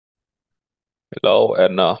Hello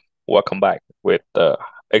and welcome back with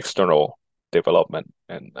external development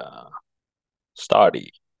and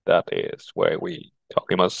study. That is where we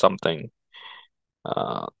talking about something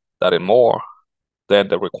uh, that is more than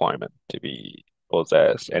the requirement to be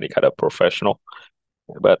possess any kind of professional,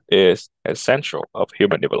 but is essential of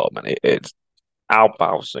human development. It's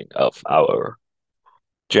outbouncing of our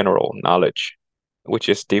general knowledge, which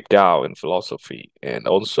is deep down in philosophy and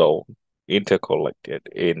also interconnected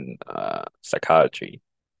in psychology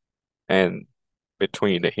and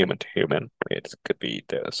between the human to human. It could be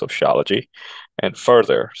the sociology and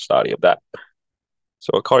further study of that.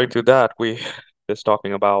 So according to that, we is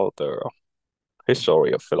talking about the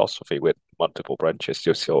history of philosophy with multiple branches.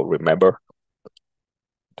 You still remember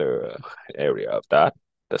the area of that,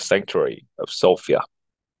 the sanctuary of Sophia.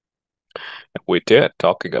 We did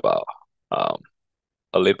talking about um,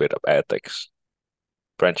 a little bit of ethics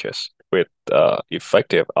branches with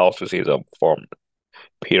effective altruism from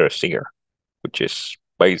Peter Singer, which is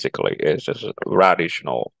basically is just a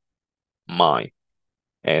rational mind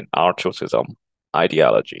and altruism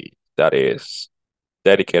ideology that is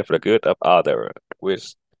dedicated for the good of other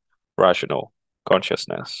with rational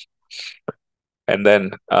consciousness. And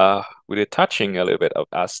then we did touching a little bit of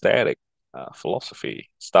aesthetic philosophy,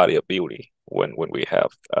 study of beauty, when we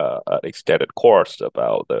have an extended course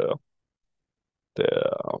about the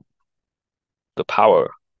the power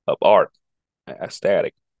of art,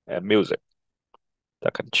 aesthetic, and music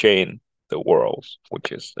that can change the world,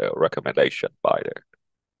 which is a recommendation by the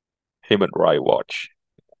Human Rights Watch,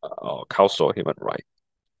 Council of Human Rights.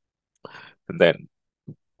 And then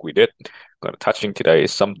we did going to touching today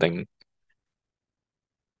is something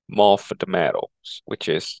more fundamentals, which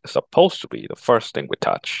is supposed to be the first thing we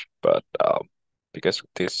touch, but because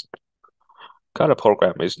this kind of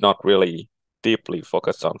program is not really deeply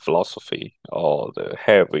focused on philosophy or the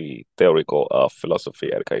heavy theoretical of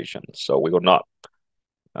philosophy education, so we will not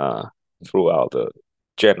uh, throughout the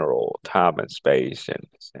general time and space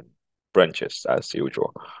and branches as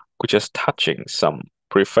usual. We're just touching some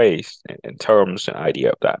preface in terms and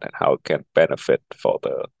idea of that and how it can benefit for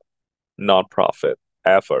the non-profit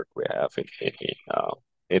effort we have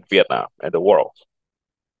in Vietnam and the world.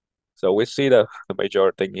 So we see the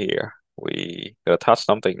major thing here. We gonna touch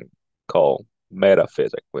something called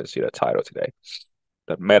metaphysic. We see the title today.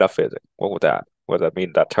 The metaphysic. What would that? What does that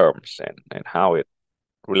mean? That terms and how it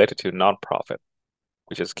related to non-profit,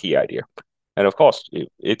 which is key idea. And of course,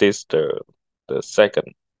 it is the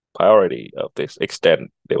second priority of this extended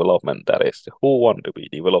development. That is, who want to be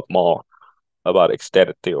developed more about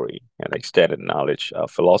extended theory and extended knowledge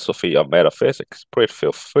of philosophy or metaphysics. Please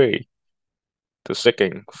feel free to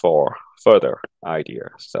seeking for further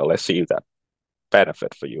ideas. So let's see if that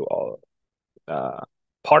benefit for you or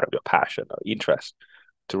part of your passion or interest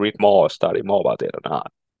to read more or study more about it or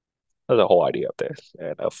not. That's the whole idea of this.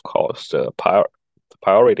 And of course, the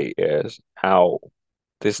priority is how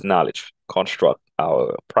this knowledge construct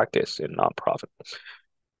our practice in nonprofit.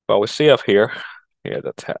 But we see up here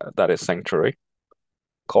that is sanctuary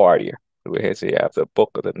core idea. We see have the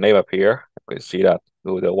book, the name up here. We see that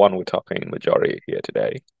the one we're talking majority here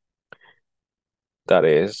today. That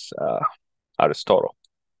is Aristotle.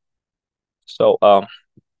 So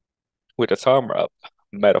with the term of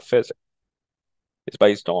metaphysics, it's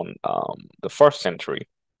based on the first century,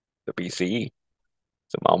 the BCE,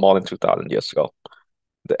 so about more than 2,000 years ago.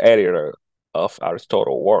 The editor of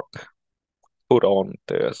Aristotle work put on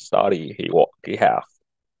the study he have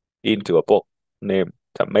into a book named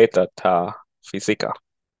the Metaphysica,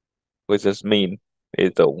 which just mean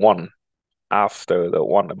is the one after the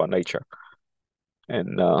one about nature.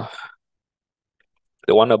 And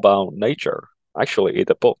the one about nature actually is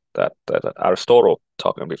the book that Aristotle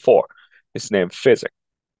talking before. It's named Physic.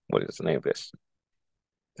 What is the name of this?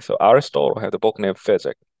 So Aristotle had the book named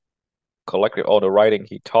Physic, collected all the writing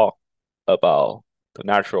he taught about the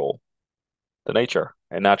the nature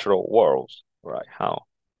and natural worlds, right? How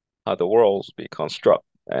the worlds be construct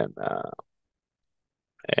and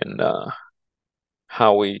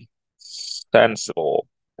how we sensible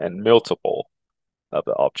and mutable of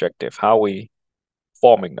the objective, how we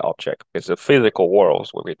forming the object. Because the physical worlds,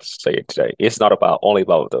 what we say today, it's not about only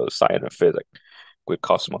about the science and physics with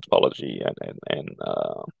cosmology and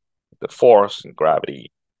the force and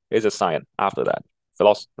gravity is a science after that.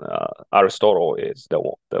 Aristotle is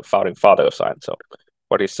the founding father of science. So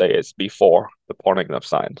what he say is before the forming of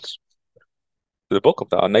science. The book of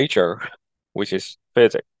the nature, which is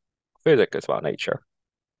physics. Physics is about nature.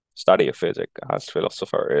 Study of physics as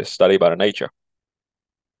philosopher is study about nature.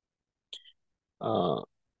 Uh,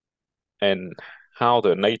 and how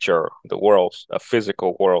the nature, the world, a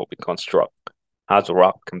physical world be construct. how the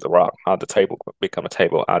rock becomes a rock, how the table become a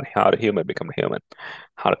table, and how the human become a human,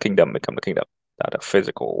 how the kingdom become the kingdom, that are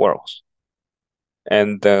physical worlds.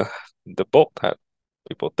 And the book that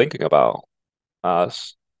people thinking about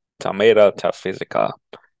as Metaphysica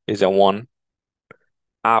is the one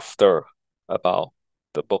after about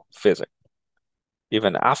the book Physics,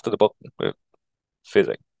 even after the book with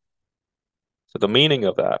Physics. So the meaning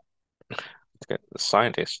of that, the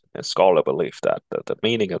scientists and scholar believe that the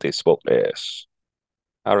meaning of this book is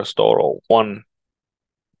Aristotle, one,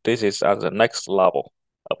 this is as the next level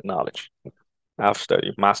of knowledge. After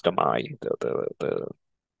you mastermind the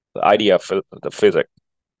idea of the physics,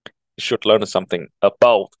 you should learn something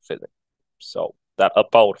about physics. So that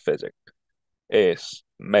about physics is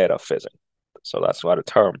metaphysics. So that's why the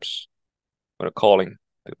terms we're calling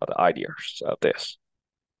the ideas of this.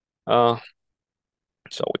 Uh,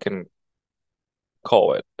 so we can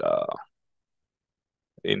call it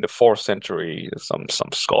in the 4th century, some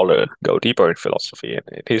scholar go deeper in philosophy and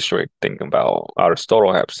in history, thinking about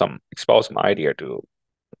Aristotle have some exposed some idea to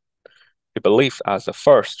be believed as the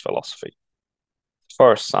first philosophy,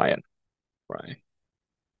 first science, right?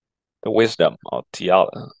 The wisdom of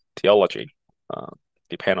theology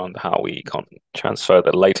depend on how we can transfer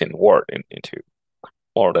the Latin word into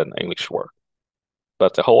modern English word.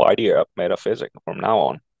 But the whole idea of metaphysics from now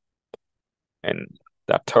on, and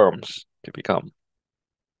that terms to become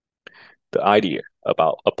the idea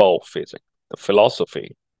about physics, the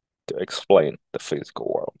philosophy to explain the physical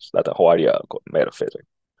worlds. That's the whole idea of metaphysics.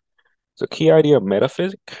 The key idea of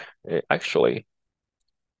metaphysics is actually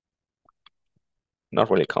not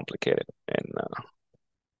really complicated, and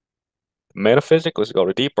metaphysics is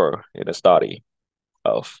going deeper in the study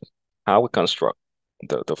of how we construct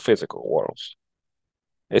the physical worlds.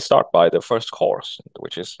 It starts by the first course,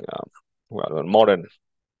 which is well, a modern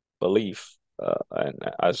belief, and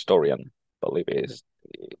as historian belief is,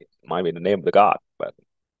 it might be the name of the God, but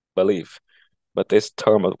belief. But this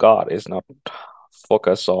term of God is not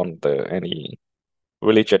focused on any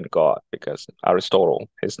religion God, because Aristotle,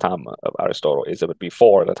 his time of Aristotle is a bit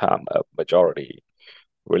before the time of majority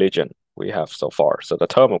religion we have so far. So the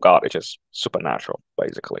term of God is just supernatural,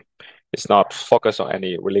 basically. It's not focused on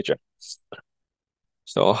any religion.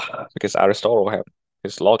 So because Aristotle have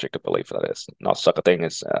his logic to believe that it's not such a thing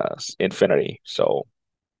as infinity. So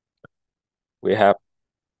we have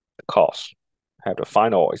the cause, have the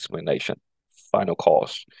final explanation, final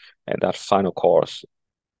cause, and that final cause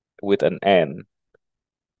with an end,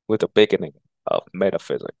 with a beginning of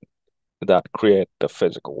metaphysics that create the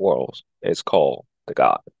physical world is called the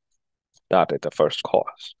God. That is the first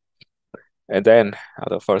cause. And then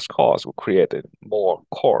the first cause will create more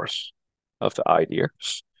cores of the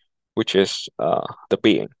ideas, which is the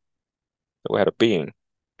being. So we had a being,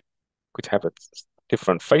 which have a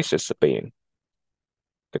different faces of being.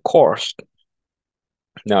 The cores,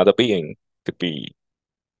 now the being could be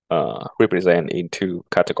represented in 2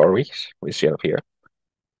 categories. We see it up here.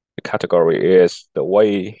 The category is the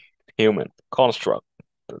way human construct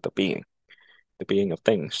the being of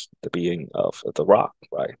things, the being of the rock,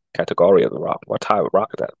 right? Category of the rock. What type of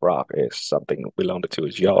rock that rock is something belonging to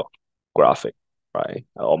geographic, right?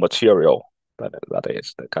 Or material, that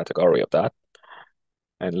is the category of that.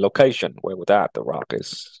 And location, where with that the rock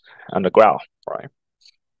is underground, right?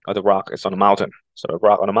 Or the rock is on a mountain. So the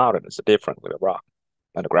rock on a mountain is different with a rock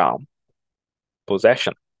underground.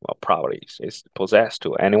 Possession, well, properties is possessed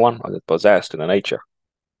to anyone or is possessed to the nature.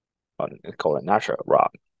 Or it's called a natural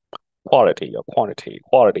rock. Quality or quantity,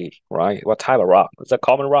 quality, right? What type of rock? Is it a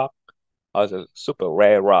common rock or is it a super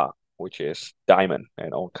rare rock, which is diamond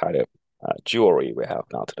and all kind of jewelry we have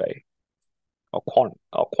now today? Or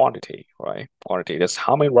quantity, right? Quantity is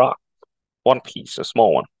how many rock? One piece, a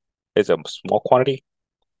small one, is a small quantity,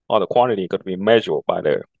 or the quantity could be measured by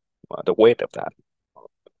the weight of that,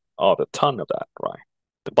 or the ton of that, right?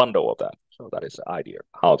 The bundle of that. So that is the idea.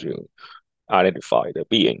 How do you identify the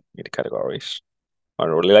being in the categories?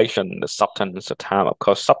 Relation, the substance, the time. Of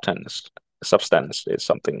course, substance is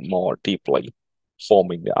something more deeply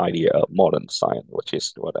forming the idea of modern science, which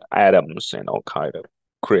is what atoms and all kind of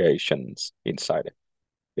creations inside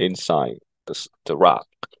the rock.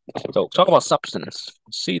 So talk about substance.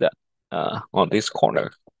 See that on this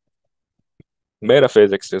corner.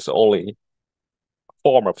 Metaphysics is only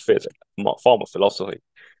form of physics, form of philosophy,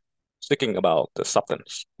 speaking about the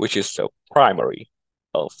substance, which is the primary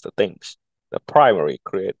of the things. The primary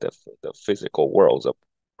create the physical worlds. The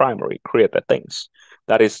primary create the things.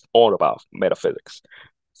 That is all about metaphysics.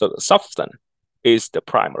 So the substance is the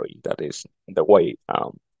primary. That is the way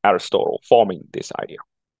Aristotle forming this idea.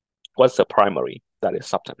 What's the primary? That is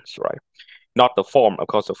substance, right? not the form. Of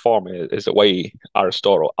course, the form is the way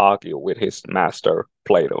Aristotle argued with his master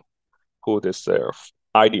Plato, who is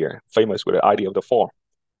idea, famous with the idea of the form.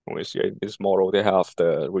 Which in this model, they have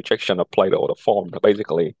the rejection of Plato, the form,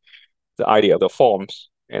 basically the idea of the forms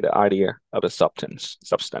and the idea of the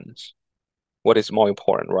substance. What is more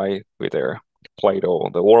important, right? With their Plato,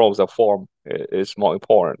 the world of form is more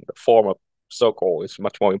important. The form of circle is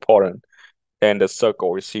much more important than the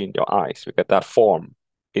circle you see in your eyes, because that form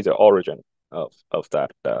is the origin of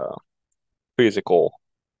that physical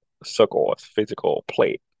circle, physical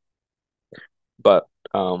plate. But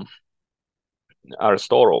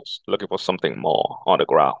Aristotle's looking for something more on the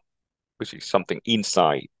ground, which is something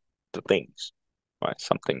inside the things, right?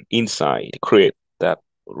 Something inside to create that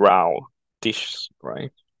round dish,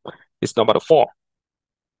 right? It's not about the form,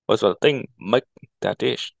 but the thing make that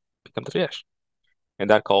dish become the dish, and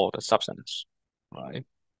that called the substance, right?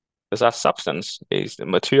 Because that substance is the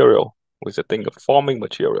material, which is the thing of forming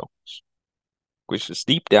material, which is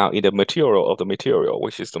deep down in the material of the material,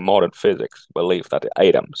 which is the modern physics believe that the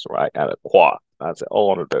atoms, right, and the quark, that's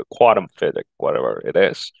all of the quantum physics, whatever it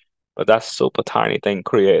is. But that super tiny thing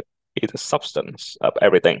create is the substance of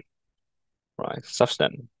everything, right?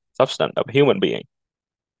 Substance of human being,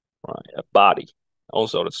 right? A body,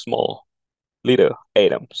 also the small little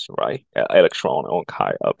atoms, right? Electron, all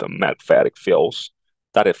kind of the magnetic fields.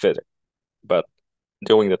 That is physics. But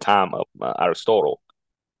during the time of Aristotle,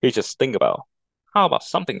 he just think about how about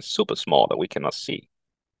something super small that we cannot see,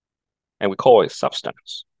 and we call it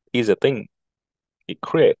substance. Is a thing it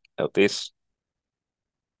create of these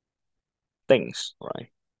things,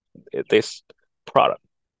 right? This product,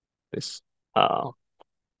 this uh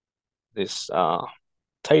this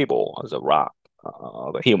table as a rock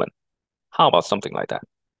of a human. How about something like that,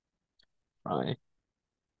 right?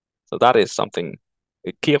 So that is something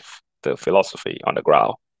it give the philosophy on the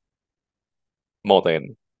ground more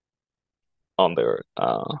than on the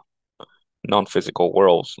non-physical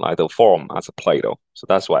worlds like the form as a Plato. So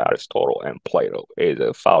that's why Aristotle and Plato is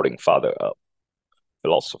the founding father of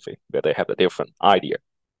philosophy, that they have a different idea,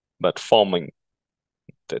 but forming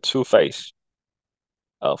the two face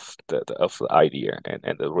of the idea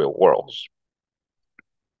and the real worlds.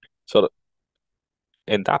 So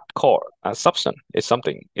in that core, a substance is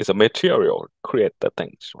something, is a material create the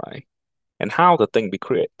things, right? And how the thing be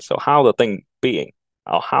created. So how the thing being,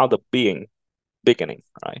 or how the being beginning,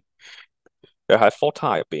 right? There are four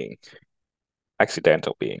type being: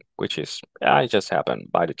 accidental being, which is it just happened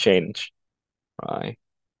by the change, right?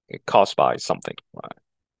 It caused by something, right?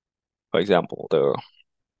 For example, the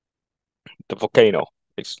volcano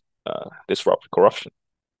is disrupt corruption,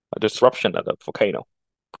 a disruption of the volcano,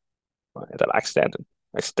 right? That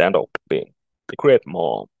accidental being. They create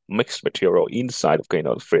more mixed material inside the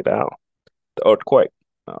volcano to free out. The earthquake,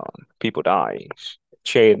 people dying,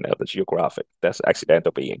 chain of the geographic. That's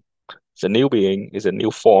accidental being. The new being is a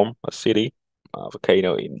new form, a city,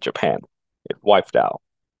 volcano in Japan. It wiped out.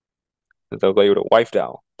 The way to wiped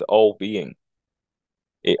out the old being,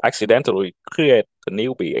 it accidentally create the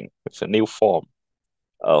new being. It's a new form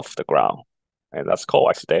of the ground, and that's called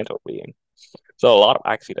accidental being. So a lot of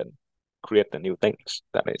accident create the new things.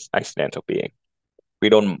 That is accidental being. We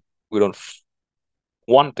don't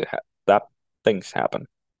want to have that things happen,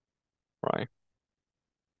 right?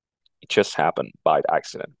 It just happened by the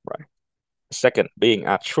accident, right? Second, being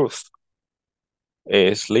at truth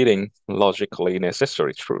is leading logically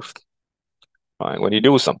necessary truth, right? When you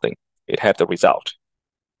do something, it has the result.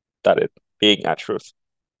 That it being at truth.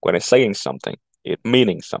 When it's saying something, it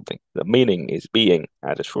meaning something. The meaning is being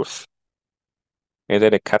at the truth. And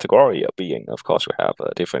then a category of being, of course, we have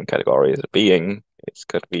different categories of being. It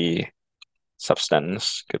could be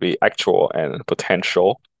substance, could be actual and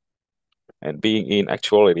potential, and being in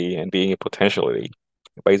actuality and being in potentiality.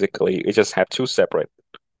 Basically, it just have two separate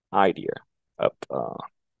idea of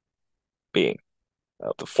being,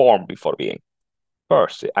 of the form before being.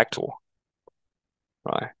 First, the actual,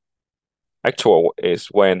 right? Actual is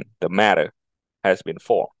when the matter has been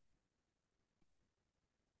formed,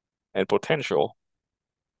 and potential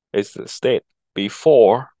is the state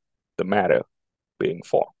before the matter being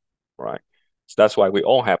formed, right? So that's why we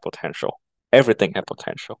all have potential. Everything has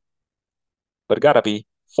potential, but it gotta be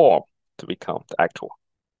formed to become the actual.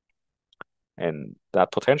 And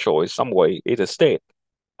that potential is some way is a state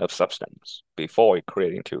of substance before it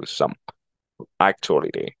creating into some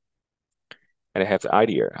actuality. And I have the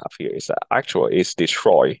idea up here is that actual is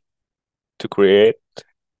destroyed to create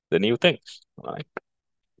the new things, right?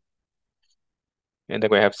 And then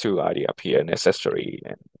we have two idea up here: necessary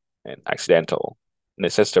and accidental.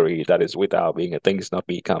 Necessary, that is without being a thing is not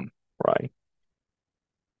become, right?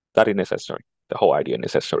 That is necessary. The whole idea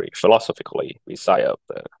necessary philosophically beside of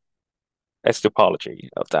the epistemology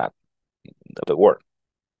of the word.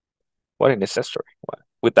 What is necessary?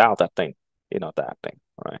 Without that thing, that thing,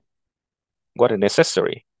 right? What is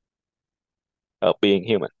necessary of being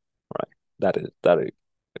human, right? That is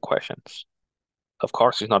the questions. Of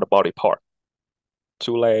course, it's not a body part,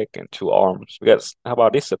 2 legs and 2 arms. Because how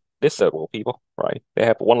about disabled people, right? They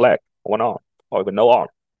have 1 leg, 1 arm, or even no arm.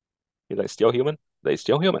 Is they still human? They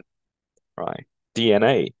still human, right?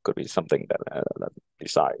 DNA could be something that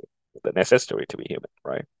decide the necessary to be human,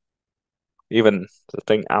 right? Even the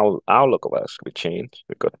thing our outlook of us could change.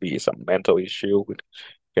 It could be some mental issue. We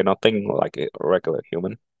cannot think like a regular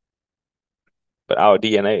human, but our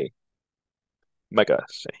DNA make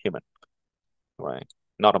us a human, right?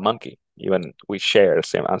 Not a monkey. Even we share the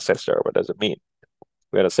same ancestor, but doesn't mean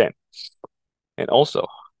we're the same. And also,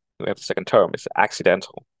 we have the second term is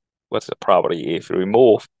accidental. What's the property if you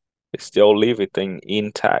remove, it still leave a thing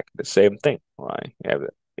intact, the same thing, right? You have the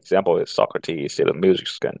example is Socrates, the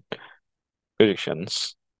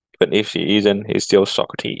musicians. Even if he isn't, he's still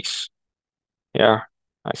Socrates. Yeah,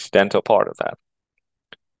 accidental part of that.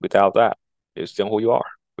 Without that, it's still who you are.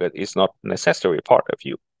 But it's not necessary part of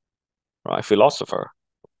you, right? Philosopher.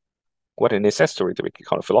 What is necessary to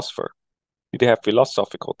become a philosopher? You have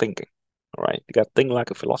philosophical thinking, right? You got to think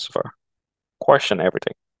like a philosopher. Question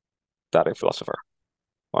everything. That is a philosopher,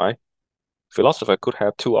 right? Philosopher could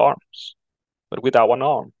have 2 arms, but without 1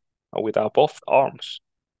 arm or without both arms,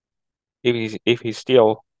 if he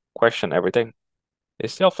still question everything,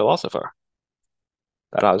 he's still philosopher.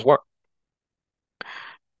 That's how it works.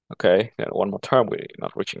 Okay, and one more term we're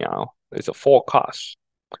not reaching out. It's a 4 cause.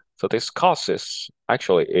 So this cause is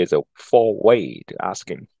a 4 way to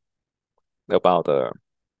asking about the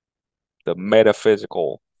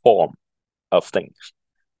metaphysical form of things.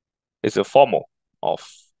 It's a formal of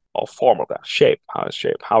form of that shape,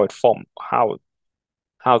 how it form,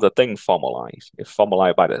 how the thing formalized. It's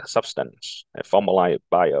formalized by the substance. It's formalized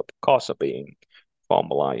by a cause of being,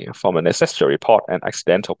 formalized from a necessary part and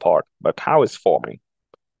accidental part. But how it's forming,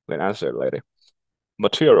 we'll answer it later.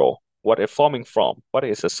 Material, what it's forming from, what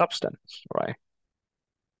is the substance, right?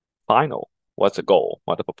 Final, what's the goal,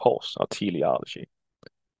 what the purpose, or teleology.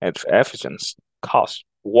 And efficiency, cost,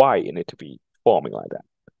 why it need to be forming like that.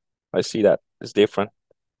 I see that it's different,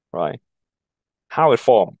 right? How it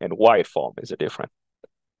formed and why it formed is different.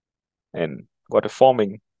 And what it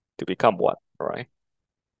forming to become what, right?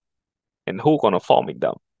 And who gonna forming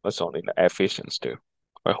them? That's only the efficiency too.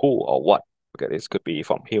 Or who or what? Because this could be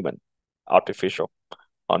from human, artificial,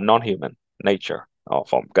 or non-human nature, or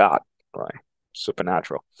from God, right?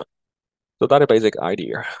 Supernatural. So that's the basic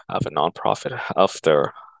idea of a nonprofit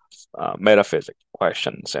after metaphysics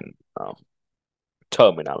questions and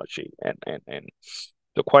terminology and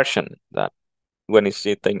the question that when you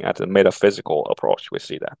see things at the metaphysical approach, we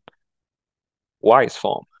see that why is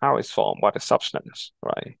form, how is form, what is substance,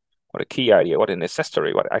 right? What a key idea, what is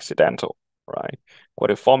necessary, what is accidental, right?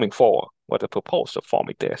 What is forming for, what the purpose of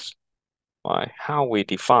forming this, right? How we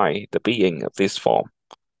define the being of this form,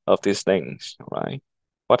 of these things, right?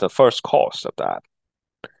 What the first cause of that,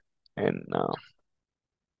 and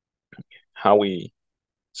how we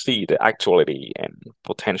see the actuality and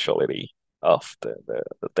potentiality of the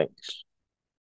things.